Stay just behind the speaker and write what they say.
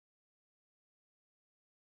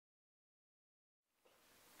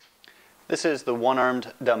This is the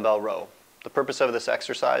one-armed dumbbell row. The purpose of this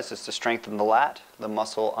exercise is to strengthen the lat, the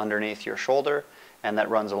muscle underneath your shoulder, and that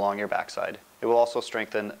runs along your backside. It will also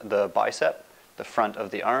strengthen the bicep, the front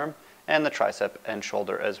of the arm, and the tricep and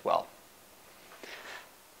shoulder as well.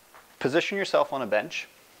 Position yourself on a bench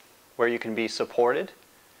where you can be supported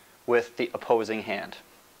with the opposing hand.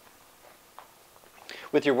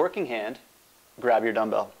 With your working hand, grab your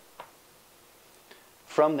dumbbell.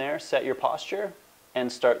 From there, set your posture and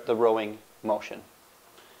start the rowing motion.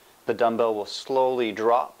 The dumbbell will slowly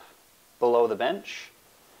drop below the bench,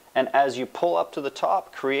 and as you pull up to the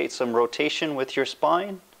top, create some rotation with your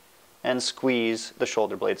spine and squeeze the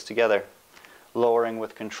shoulder blades together. Lowering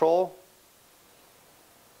with control,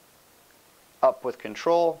 up with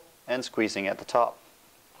control, and squeezing at the top.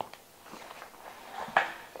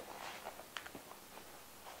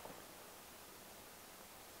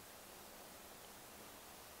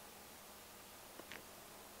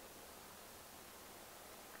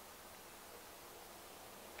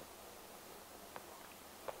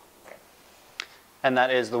 And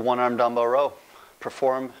that is the one-arm dumbbell row.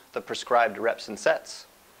 Perform the prescribed reps and sets.